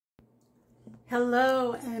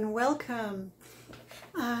Hello and welcome.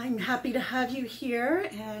 I'm happy to have you here,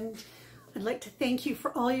 and I'd like to thank you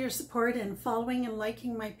for all your support and following and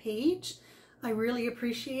liking my page. I really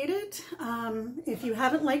appreciate it. If you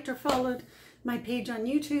haven't liked or followed my page on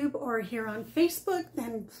YouTube or here on Facebook,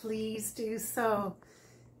 then please do so.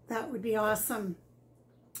 That would be awesome.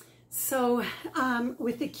 So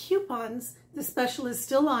with the coupons, the special is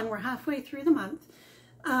still on. We're halfway through the month.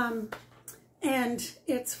 And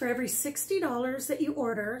it's for every $60 that you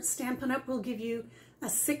order, Stampin' Up! Will give you a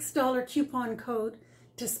 $6 coupon code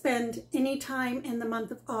to spend any time in the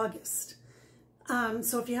month of August.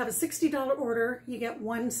 So if you have a $60 order, you get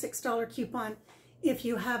one $6 coupon. If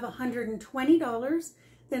you have $120,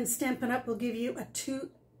 then Stampin' Up! Will give you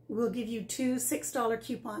two $6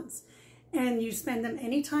 coupons. And you spend them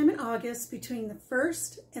anytime in August between the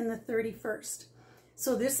 1st and the 31st.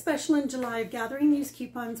 So this special in July of gathering these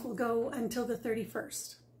coupons will go until the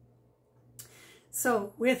 31st.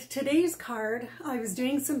 So with today's card, I was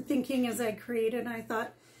doing some thinking as I created, and I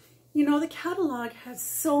thought, you know, the catalog has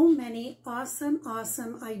so many awesome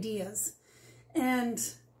ideas. And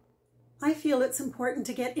I feel it's important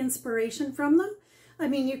to get inspiration from them. I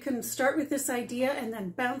mean, you can start with this idea and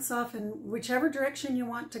then bounce off in whichever direction you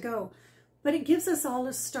want to go. But it gives us all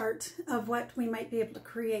a start of what we might be able to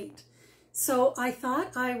create. So I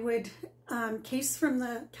thought I would case from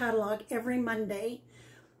the catalog every Monday,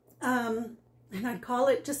 and I'd call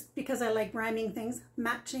it, just because I like rhyming things,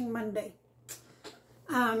 Matching Monday.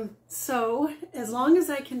 So as long as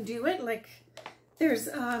I can do it, like there's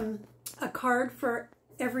a card for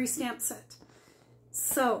every stamp set.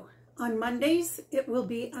 So on Mondays, it will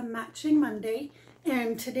be a Matching Monday,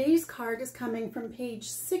 and today's card is coming from page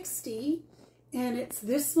 60, and it's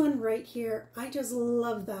this one right here. I just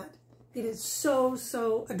love that. It is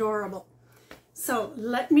so adorable. So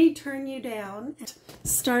let me turn you down.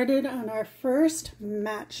 Started on our first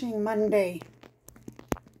Matching Monday.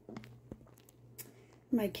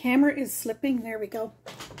 My camera is slipping. There we go.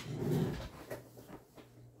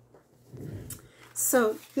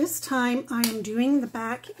 So this time I am doing the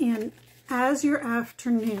back in As Your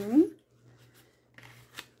Afternoon.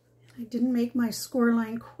 I didn't make my score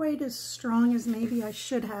line quite as strong as maybe I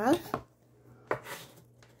should have.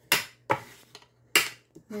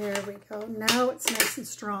 There we go. Now it's nice and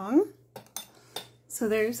strong. So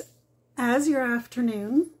there's As Your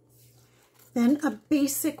Afternoon, then a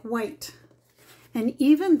basic white. And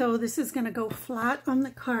even though this is going to go flat on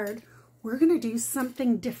the card, we're going to do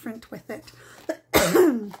something different with it.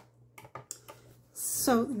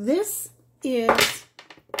 So this is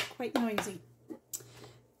quite noisy.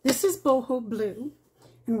 This is Boho Blue,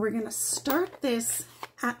 and we're going to start this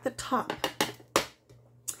at the top.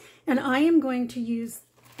 And I am going to use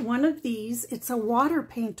one of these. It's a water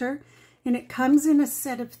painter, and it comes in a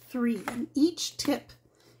set of 3, and each tip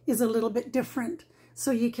is a little bit different. So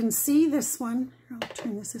you can see this one. I'll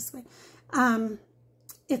turn this way.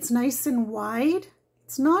 It's nice and wide.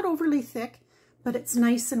 It's not overly thick, but it's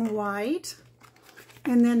nice and wide.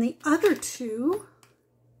 And then the other two,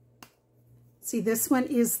 see, this one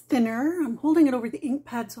is thinner. I'm holding it over the ink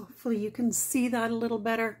pad, so hopefully you can see that a little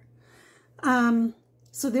better.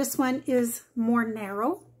 So this one is more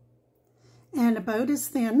narrow and about as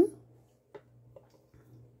thin.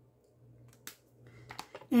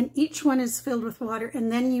 And each one is filled with water.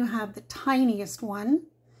 And then you have the tiniest one,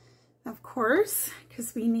 of course,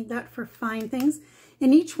 because we need that for fine things.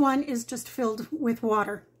 And each one is just filled with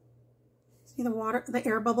water. See the water, the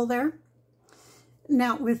air bubble there?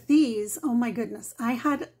 Now with these, oh my goodness, I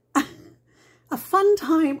had a fun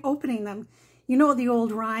time opening them. You know the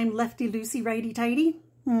old rhyme, lefty-loosey, righty-tighty?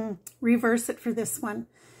 Reverse it for this one.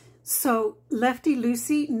 So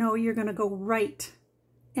lefty-loosey, no, you're going to go right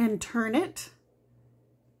and turn it.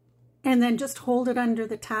 And then just hold it under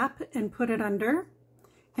the tap and put it under.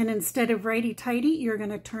 And instead of righty-tighty, you're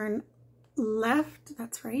going to turn left.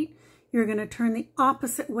 That's right. You're going to turn the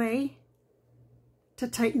opposite way to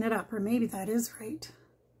tighten it up. Or maybe that is right.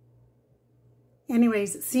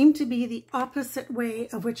 Anyways, it seemed to be the opposite way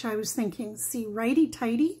of which I was thinking. See,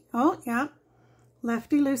 righty-tighty. Oh, yeah.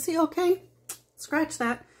 Lefty-loosey. Okay. Scratch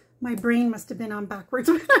that. My brain must have been on backwards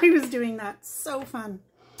when I was doing that. So fun.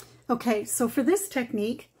 Okay, so for this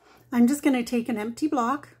technique, I'm just going to take an empty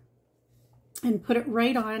block and put it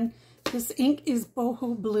right on. This ink is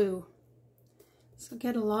Boho Blue. So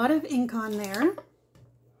get a lot of ink on there.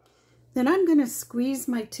 Then I'm going to squeeze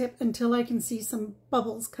my tip until I can see some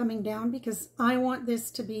bubbles coming down, because I want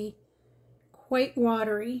this to be quite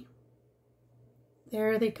watery.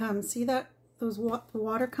 There they come. See that? The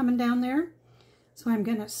water coming down there? So I'm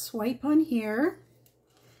going to swipe on here,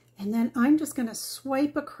 and then I'm just going to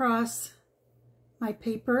swipe across my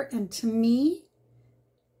paper, and to me,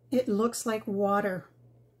 it looks like water,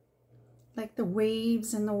 like the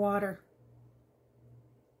waves in the water.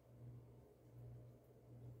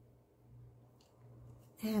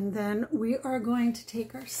 And then we are going to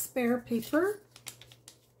take our spare paper.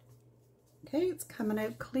 Okay, it's coming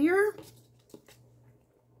out clear.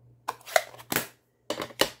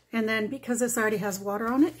 And then because this already has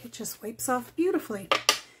water on it, it just wipes off beautifully.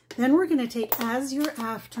 Then we're going to take As Your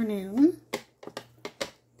Afternoon.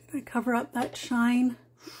 Did I cover up that shine?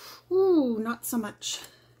 Ooh, not so much.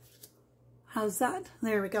 How's that?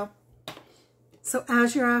 There we go. So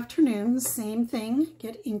As Your Afternoon, same thing.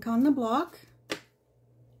 Get ink on the block.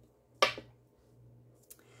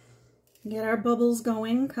 Get our bubbles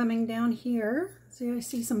going, coming down here. See, I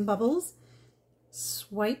see some bubbles.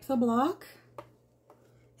 Swipe the block.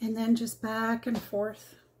 And then just back and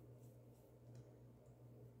forth.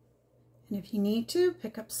 And if you need to,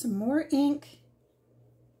 pick up some more ink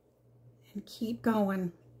and keep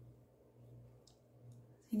going.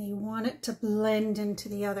 And you want it to blend into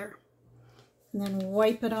the other. And then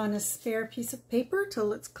wipe it on a spare piece of paper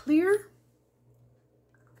till it's clear.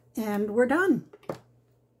 And we're done.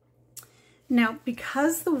 Now,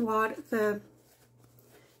 because the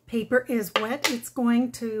paper is wet, it's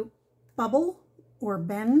going to bubble or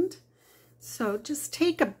bend. So just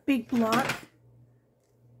take a big block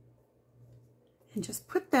and just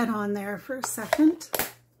put that on there for a second.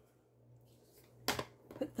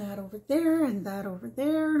 Put that over there and that over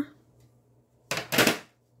there.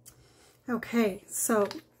 Okay, so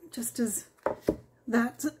just as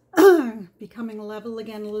that's becoming level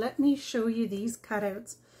again, let me show you these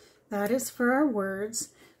cutouts. That is for our words.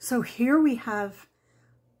 So here we have,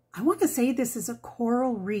 I want to say this is a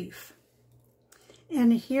coral reef.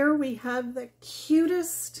 And here we have the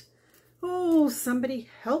cutest, oh, somebody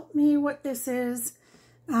help me what this is.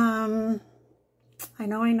 I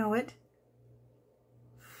know it.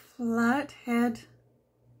 Flathead.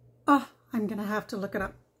 Oh, I'm going to have to look it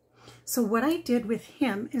up. So what I did with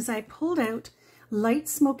him is I pulled out light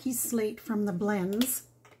smoky slate from the blends.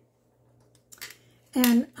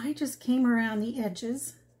 And I just came around the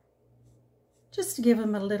edges just to give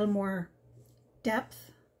him a little more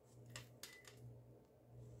depth.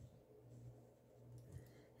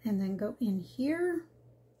 And then go in here.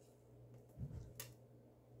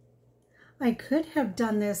 I could have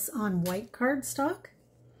done this on white cardstock.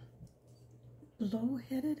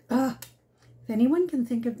 Blow-headed. If anyone can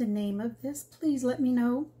think of the name of this, please let me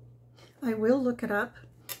know. I will look it up.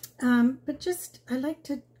 But just, I like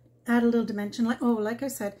to add a little dimension. Like I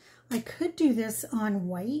said, I could do this on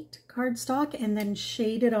white cardstock and then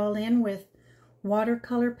shade it all in with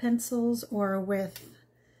watercolor pencils or with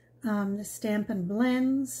the Stampin'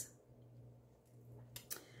 Blends.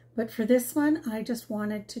 But for this one, I just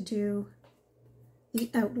wanted to do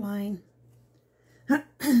the outline.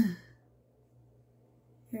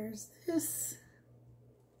 Here's this.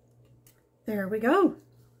 There we go.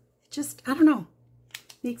 Just, I don't know,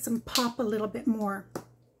 makes them pop a little bit more.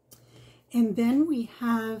 And then we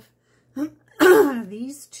have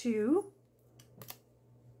these two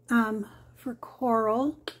for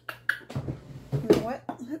coral. You know what?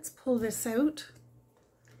 Let's pull this out.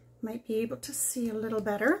 Might be able to see a little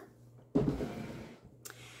better.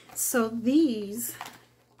 So this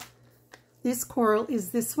coral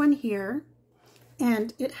is this one here,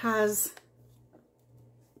 and it has,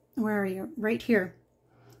 where are you? Right here.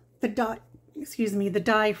 The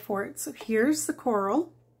die for it. So here's the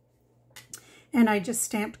coral, and I just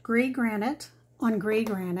stamped gray granite on gray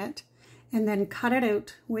granite and then cut it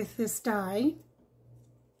out with this die.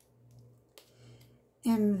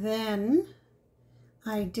 And then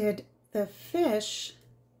I did the fish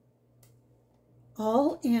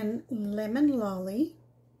all in Lemon Lolly.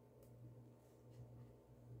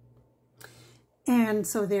 And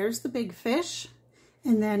so there's the big fish,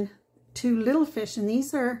 and then two little fish, and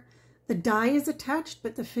these are, the die is attached,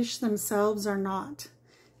 but the fish themselves are not.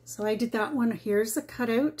 So I did that one. Here's the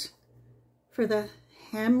cutout for the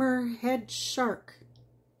hammerhead shark.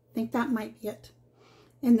 I think that might be it.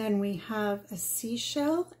 And then we have a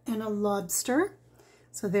seashell and a lobster.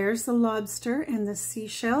 So there's the lobster and the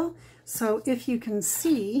seashell. So if you can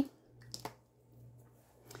see,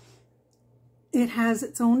 it has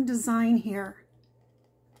its own design here.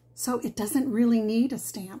 So it doesn't really need a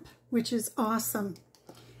stamp, which is awesome.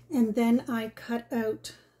 And then I cut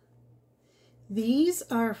out, these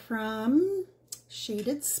are from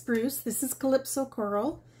Shaded Spruce. This is Calypso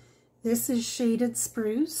Coral. This is Shaded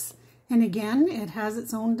Spruce. And again, it has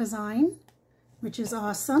its own design, which is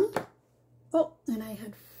awesome. Oh, and I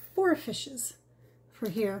had 4 fishes for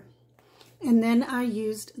here. And then I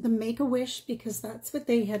used the Make-A-Wish because that's what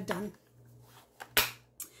they had done.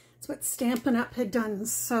 That's what Stampin' Up! Had done.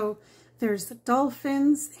 So there's the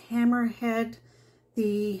dolphins, the hammerhead,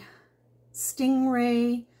 the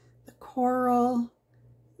stingray, the coral,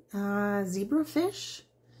 zebrafish.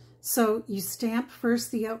 So you stamp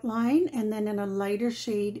first the outline, and then in a lighter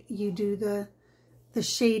shade you do the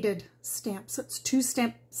shaded stamp. So it's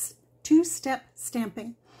two-step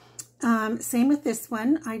stamping. Same with this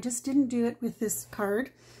one. I just didn't do it with this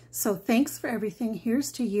card. So thanks for everything.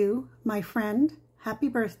 Here's to you, my friend. Happy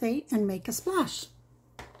birthday, and make a splash.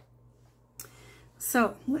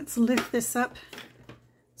 So let's lift this up.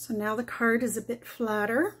 So now the card is a bit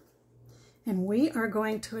flatter, and we are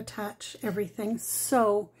going to attach everything.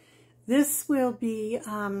 So this will be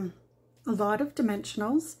a lot of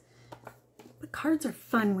dimensionals. The cards are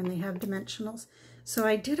fun when they have dimensionals. So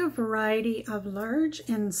I did a variety of large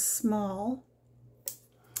and small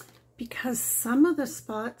because some of the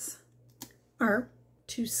spots are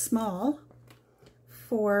too small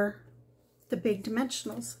for the big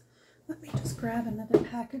dimensionals. Let me just grab another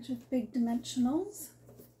package of big dimensionals.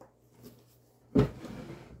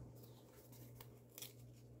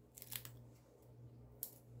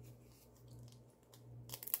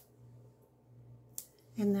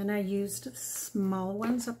 And then I used small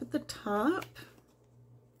ones up at the top.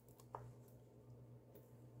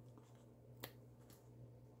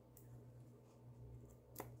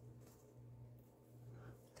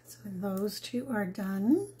 So those two are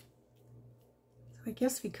done. So I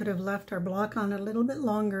guess we could have left our block on a little bit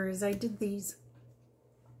longer as I did these.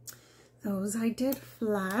 Those I did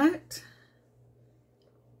flat.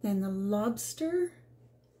 Then the lobster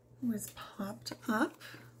was popped up.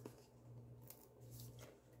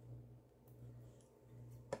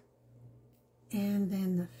 And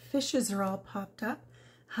then the fishes are all popped up.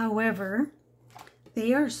 However,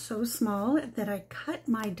 they are so small that I cut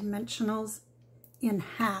my dimensionals in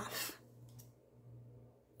half.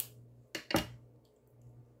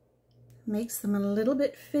 Makes them a little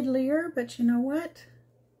bit fiddlier, but you know what?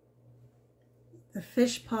 The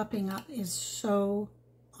fish popping up is so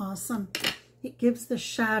awesome. It gives the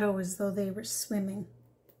shadow as though they were swimming.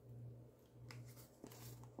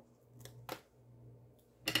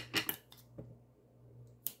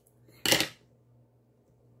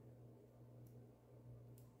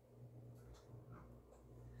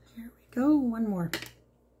 Go, one more.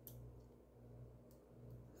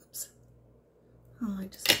 Oops. Oh, I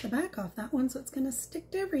just got the back off that one, so it's going to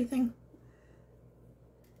stick to everything.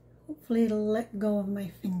 Hopefully it'll let go of my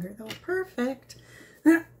finger though. Perfect.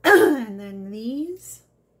 And then these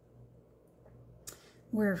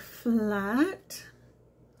were flat.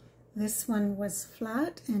 This one was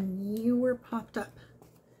flat and you were popped up.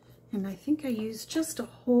 And I think I used just a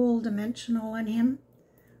whole dimensional on him,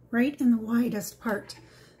 right in the widest part.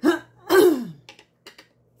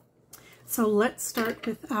 So let's start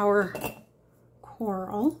with our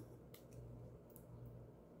coral.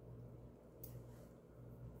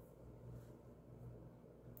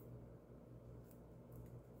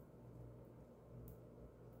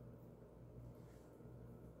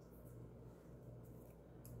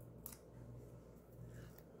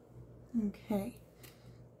 Okay,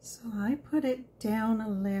 so I put it down a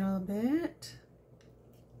little bit,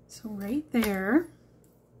 so right there.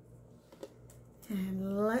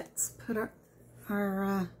 And let's put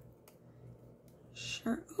our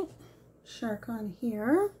shark on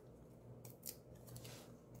here.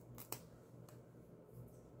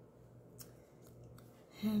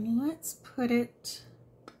 And let's put it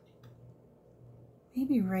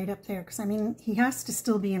maybe right up there, because I mean, he has to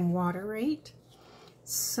still be in water, right?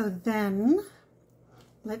 So then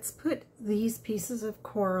let's put these pieces of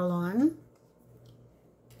coral on.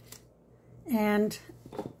 And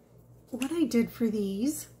what I did for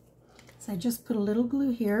these is I just put a little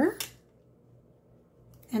glue here,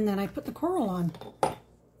 and then I put the coral on.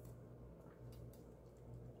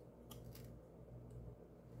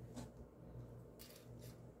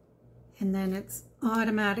 And then it's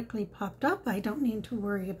automatically popped up. I don't need to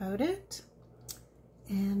worry about it.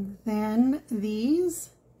 And then these,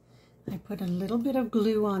 I put a little bit of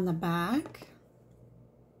glue on the back.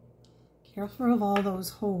 Careful of all those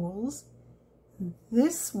holes.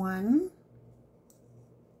 This one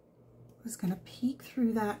was going to peek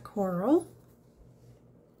through that coral.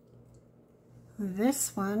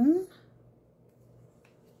 This one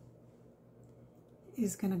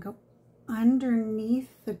is going to go underneath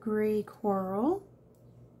the gray coral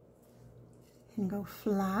and go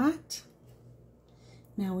flat.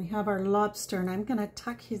 Now we have our lobster, and I'm going to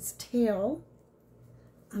tuck his tail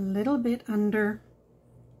a little bit under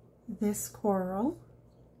this coral.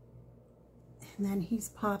 And then he's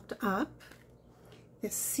popped up.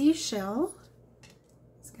 This seashell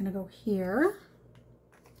is going to go here.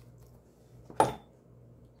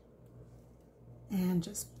 And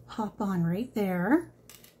just pop on right there.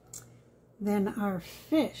 Then our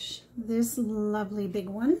fish, this lovely big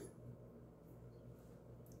one,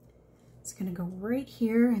 it's going to go right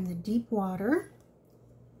here in the deep water.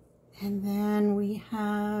 And then we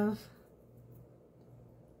have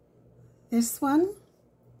this one,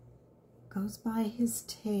 goes by his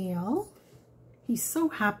tail. He's so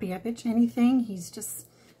happy. I bet you anything, he's just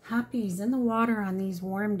happy. He's in the water on these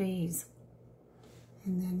warm days.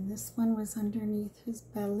 And then this one was underneath his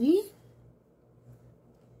belly.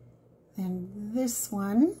 And this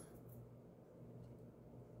one,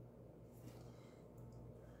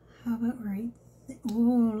 how about right there?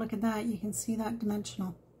 Oh, look at that. You can see that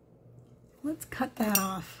dimensional. Let's cut that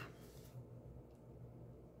off.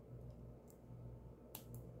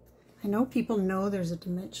 I know people know there's a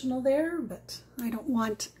dimensional there, but I don't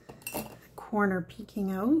want a corner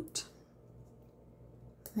peeking out.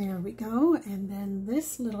 There we go. And then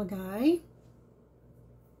this little guy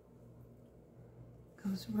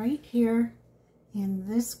goes right here in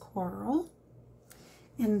this coral.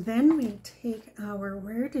 And then we take our,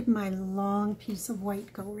 where did my long piece of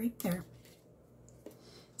white go? Right there.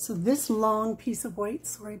 So this long piece of white,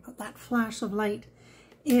 sorry about that flash of light,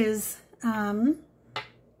 is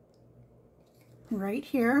right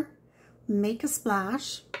here. Make a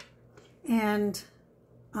splash. And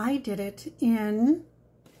I did it in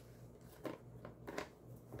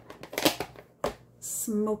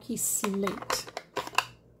Smoky Slate.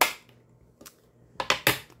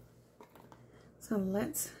 So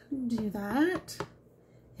let's do that.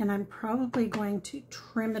 And I'm probably going to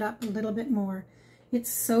trim it up a little bit more.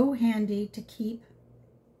 It's so handy to keep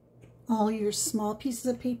all your small pieces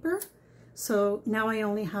of paper. So now I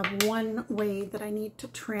only have one way that I need to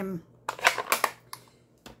trim.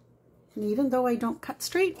 And even though I don't cut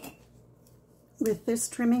straight, with this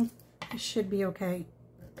trimming, I should be okay.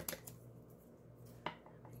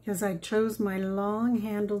 Because I chose my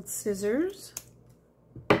long-handled scissors.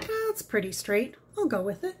 That's pretty straight. I'll go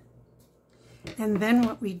with it. And then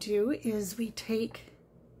what we do is we take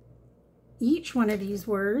each one of these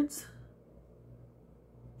words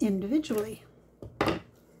individually,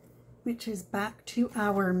 which is back to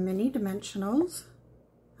our mini dimensionals.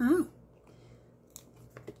 Oh,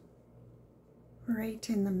 right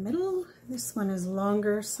in the middle. This one is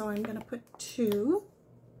longer, so I'm going to put 2.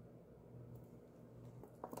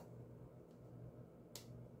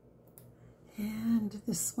 And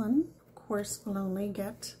this one, of course, will only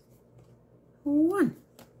get 1.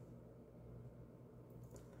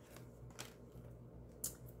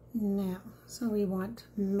 Now, so we want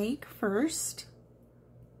make first.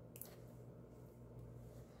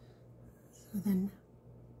 So then,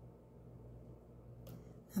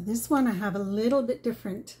 now this one I have a little bit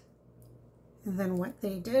different than what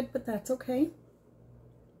they did, but that's okay.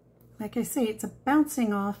 Like I say, it's a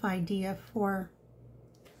bouncing off idea for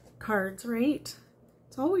cards, right?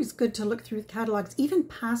 It's always good to look through catalogs. Even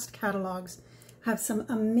past catalogs have some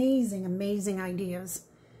amazing, amazing ideas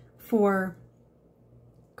for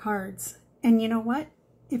cards. And you know what?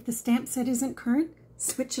 If the stamp set isn't current,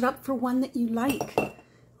 switch it up for one that you like.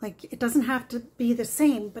 Like, it doesn't have to be the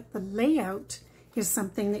same, but the layout is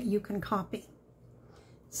something that you can copy.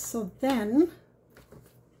 So then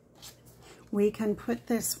we can put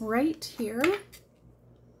this right here.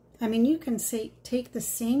 I mean, you can say take the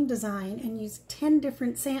same design and use 10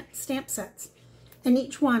 different stamp sets, and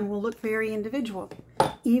each one will look very individual,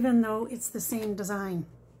 even though it's the same design.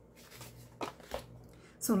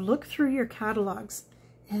 So look through your catalogs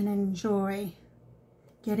and enjoy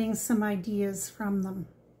getting some ideas from them.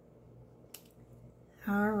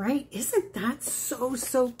 All right, isn't that so,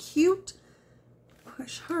 so cute?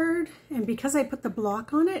 Push hard, and because I put the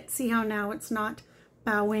block on it, see how now it's not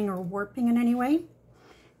bowing or warping in any way?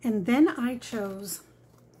 And then I chose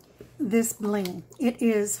this bling. It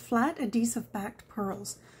is flat adhesive backed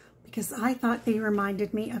pearls because I thought they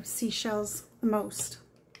reminded me of seashells the most.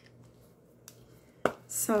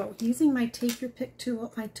 So using my take your pick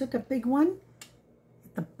tool, I took a big one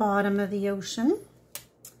at the bottom of the ocean,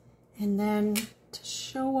 and then to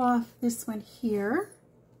show off this one here.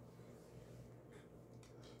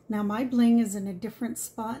 Now my bling is in a different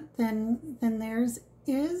spot than theirs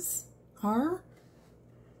is.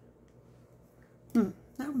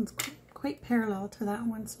 That one's quite parallel to that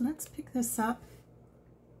one, so let's pick this up.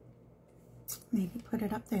 Maybe put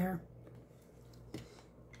it up there.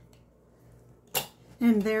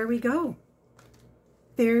 And there we go.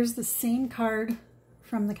 There's the same card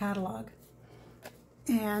from the catalog.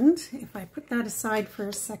 And if I put that aside for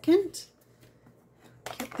a second,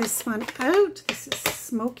 get this one out. This is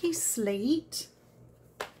Smoky Slate.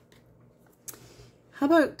 How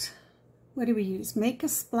about, what do we use? Make a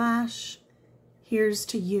Splash, Here's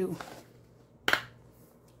to You.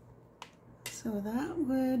 So that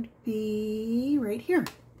would be right here.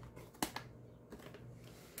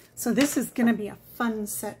 So this is going to be a fun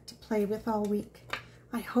set to play with all week.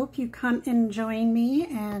 I hope you come and join me,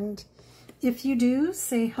 and if you do,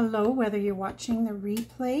 say hello, whether you're watching the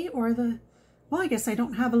replay or the, well, I guess I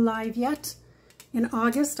don't have a live yet. In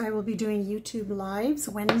August, I will be doing YouTube Lives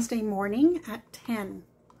Wednesday morning at 10.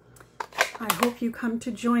 I hope you come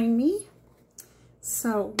to join me.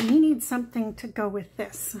 So we need something to go with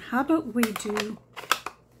this. How about we do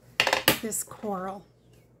this coral?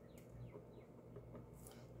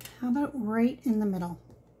 How about right in the middle?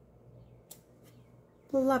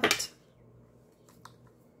 Love it.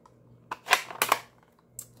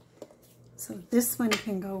 So this one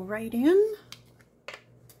can go right in.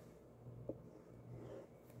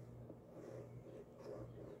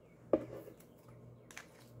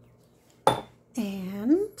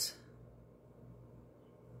 And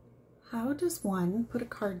how does one put a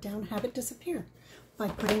card down, have it disappear? By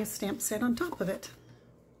putting a stamp set on top of it.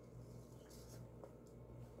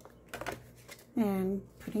 And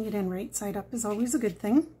putting it in right side up is always a good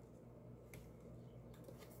thing.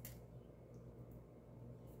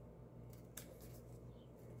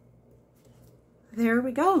 There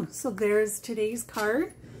we go. So there's today's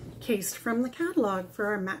card, cased from the catalog for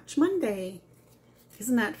our Match Monday.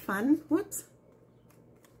 Isn't that fun? Whoops.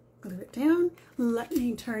 Glue it down. Let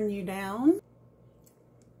me turn you down.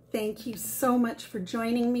 Thank you so much for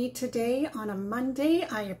joining me today on a Monday.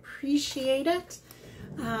 I appreciate it.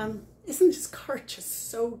 Isn't this card just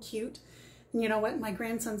so cute? And you know what? My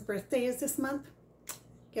grandson's birthday is this month.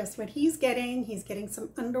 Guess what he's getting? He's getting some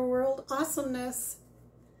Underworld awesomeness.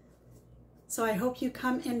 So I hope you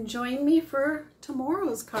come and join me for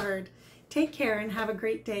tomorrow's card. Take care and have a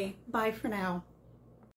great day. Bye for now.